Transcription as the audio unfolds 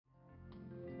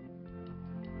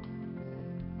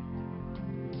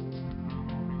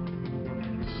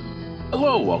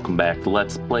Hello, welcome back to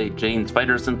Let's Play Jane's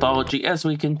Fighters Anthology as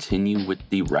we continue with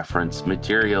the reference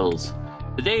materials.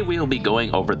 Today we will be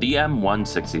going over the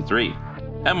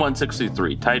M163.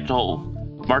 M163 title,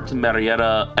 Martin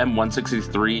Marietta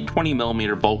M163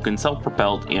 20mm Vulcan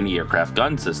self-propelled anti-aircraft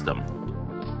gun system.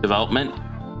 Development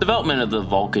of the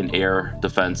Vulcan air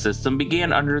defense system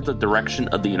began under the direction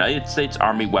of the United States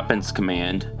Army Weapons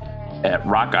Command at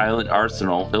Rock Island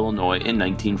Arsenal, Illinois in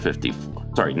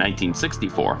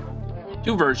 1964.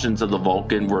 Two versions of the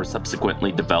Vulcan were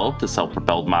subsequently developed, a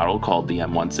self-propelled model called the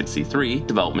M163,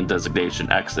 development designation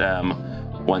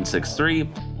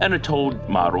XM163, and a towed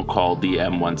model called the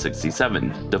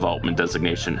M167, development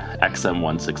designation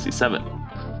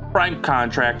XM167. Prime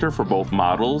contractor for both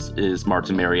models is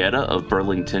Martin Marietta of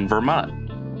Burlington, Vermont.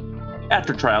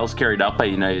 After trials carried out by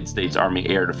the United States Army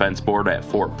Air Defense Board at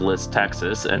Fort Bliss,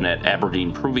 Texas, and at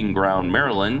Aberdeen Proving Ground,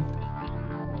 Maryland,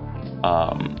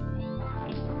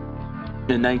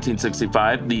 in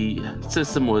 1965, the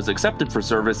system was accepted for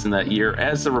service in that year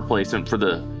as a replacement for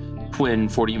the twin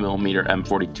 40mm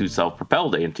M42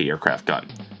 self-propelled anti-aircraft gun.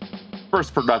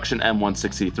 First production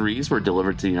M163s were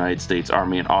delivered to the United States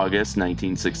Army in August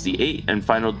 1968, and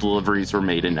final deliveries were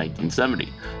made in 1970.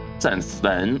 Since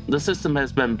then, the system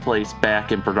has been placed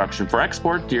back in production for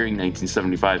export during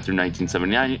 1975 through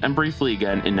 1979, and briefly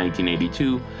again in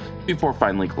 1982, before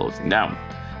finally closing down.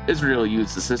 Israel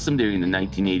used the system during the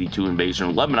 1982 invasion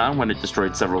of Lebanon when it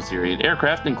destroyed several Syrian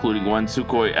aircraft, including one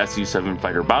Sukhoi Su-7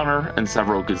 fighter bomber and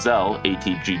several Gazelle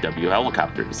ATGW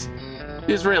helicopters.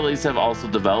 The Israelis have also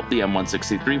developed the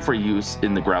M163 for use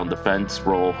in the ground defense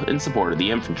role in support of the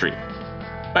infantry.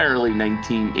 By early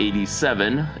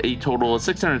 1987, a total of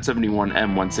 671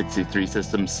 M163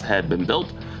 systems had been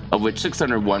built, of which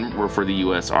 601 were for the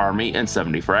U.S. Army and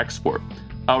 70 for export.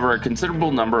 However, a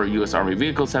considerable number of U.S. Army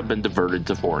vehicles have been diverted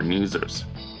to foreign users.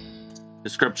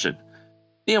 Description: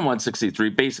 the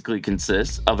M163 basically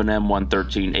consists of an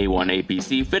M113A1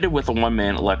 APC fitted with a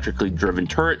one-man electrically driven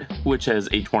turret, which has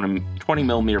a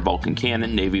 20mm Vulcan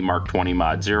cannon, Navy Mark 20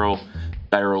 Mod 0,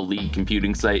 gyro lead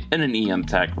computing site, and an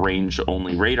EM-TEC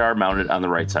range-only radar mounted on the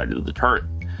right side of the turret.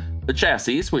 The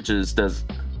chassis, which is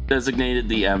designated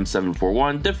the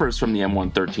M741, differs from the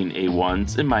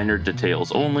M113A1s in minor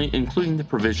details only, including the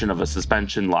provision of a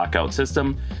suspension lockout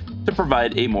system to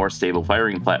provide a more stable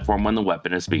firing platform when the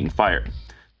weapon is being fired.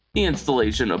 The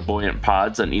installation of buoyant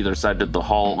pods on either side of the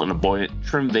hull and a buoyant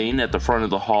trim vane at the front of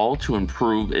the hull to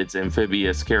improve its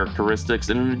amphibious characteristics,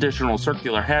 and an additional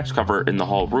circular hatch cover in the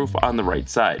hull roof on the right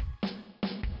side.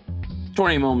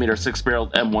 20mm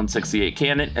 6-barreled M168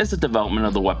 cannon is a development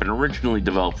of the weapon originally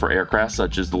developed for aircraft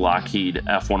such as the Lockheed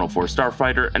F-104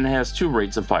 Starfighter, and has two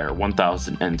rates of fire,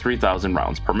 1,000 and 3,000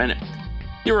 rounds per minute.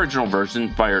 The original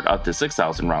version fired up to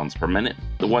 6,000 rounds per minute.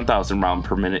 The 1,000 round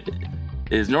per minute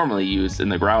is normally used in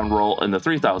the ground role, and the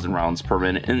 3,000 rounds per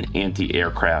minute in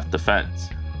anti-aircraft defense.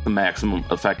 The maximum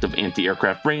effective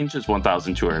anti-aircraft range is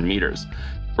 1,200 meters,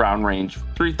 ground range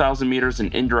 3,000 meters,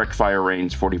 and indirect fire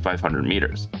range 4,500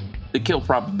 meters. The kill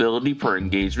probability per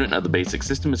engagement of the basic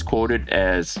system is quoted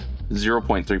as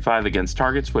 0.35 against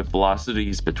targets with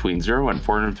velocities between 0 and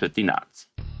 450 knots.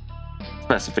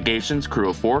 Specifications: crew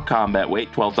of 4, combat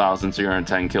weight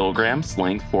 12,010 kilograms,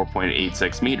 length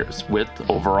 4.86 meters, width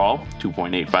overall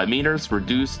 2.85 meters,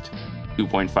 reduced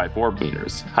 2.54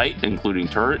 meters, height including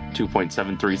turret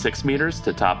 2.736 meters,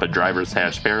 to top a driver's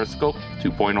hatch periscope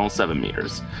 2.07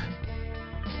 meters.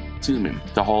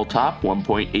 To hull top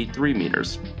 1.83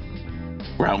 meters.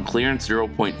 Ground clearance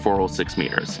 0.406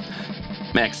 meters.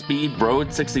 Max speed: road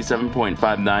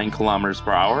 67.59 kilometers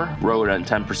per hour, road on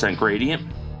 10% gradient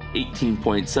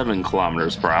 18.7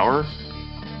 kilometers per hour,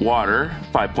 water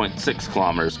 5.6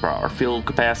 kilometers per hour, fuel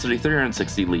capacity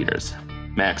 360 liters,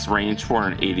 max range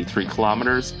 483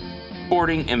 kilometers,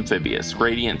 boarding amphibious,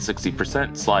 gradient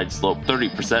 60%, slide slope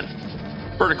 30%,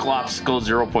 vertical obstacle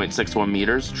 0.61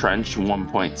 meters, trench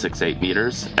 1.68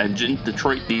 meters, engine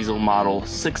Detroit diesel model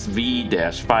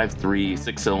 6V-53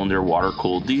 6-cylinder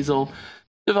water-cooled diesel,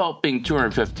 developing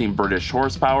 215 British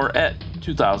horsepower at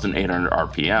 2,800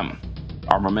 RPM.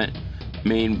 Armament: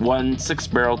 main 1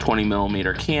 6-barrel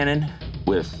 20mm cannon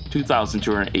with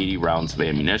 2,280 rounds of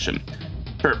ammunition.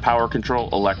 Turret power control: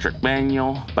 electric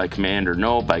manual, by commander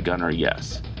no, by gunner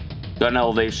yes. Gun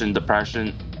elevation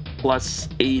depression plus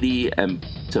 80 and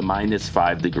to minus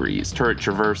 5 degrees. Turret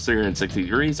traverse 360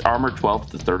 degrees, armor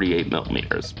 12 to 38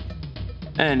 millimeters.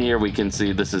 And here we can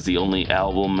see this is the only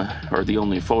album, or the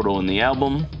only photo in the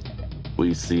album.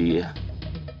 We see,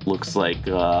 looks like,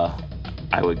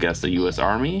 I would guess the U.S.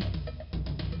 Army.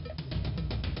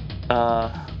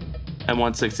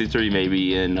 M163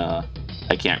 maybe in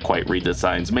I can't quite read the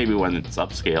signs, maybe when it's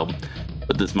upscaled,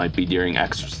 but this might be during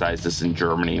exercises in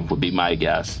Germany, would be my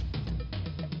guess.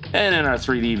 And in our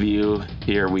 3D view,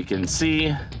 here we can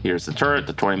see, here's the turret,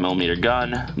 the 20mm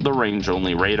gun, the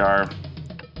range-only radar,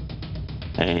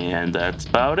 and that's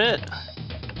about it.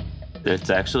 It's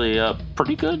actually a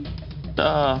pretty good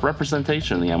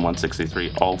representation of the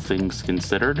M163, all things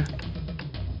considered.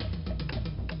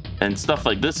 And stuff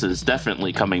like this is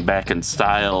definitely coming back in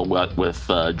style, with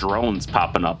drones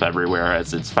popping up everywhere,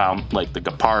 as it's found, like the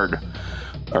Gepard,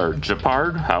 or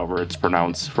Gepard, however it's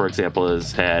pronounced, for example,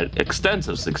 has had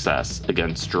extensive success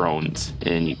against drones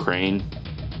in Ukraine.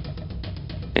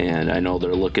 And I know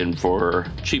they're looking for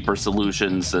cheaper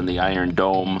solutions than the Iron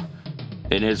Dome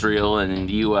in Israel and in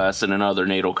the US and in other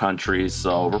NATO countries,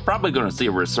 so we're probably going to see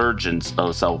a resurgence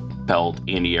of self-propelled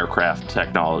anti-aircraft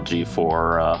technology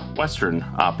for Western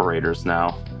operators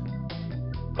now.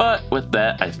 But with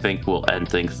that, I think we'll end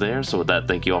things there. So with that,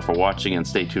 thank you all for watching, and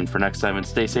stay tuned for next time, and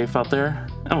stay safe out there,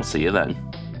 and we'll see you then.